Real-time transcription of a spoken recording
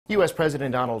U.S.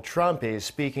 President Donald Trump is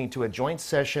speaking to a joint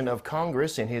session of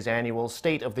Congress in his annual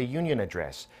State of the Union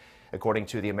address. According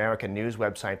to the American news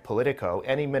website Politico,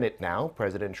 any minute now,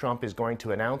 President Trump is going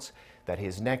to announce that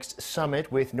his next summit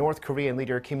with North Korean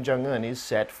leader Kim Jong-un is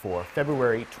set for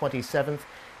February 27th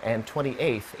and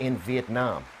 28th in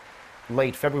Vietnam.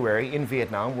 Late February in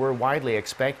Vietnam were widely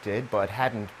expected but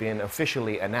hadn't been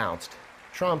officially announced.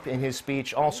 Trump, in his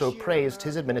speech, also praised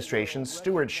his administration's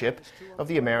stewardship of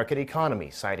the American economy,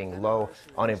 citing low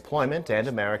unemployment and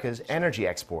America's energy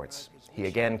exports. He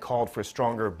again called for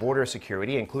stronger border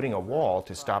security, including a wall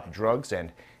to stop drugs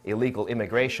and illegal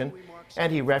immigration,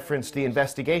 and he referenced the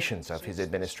investigations of his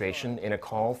administration in a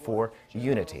call for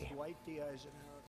unity.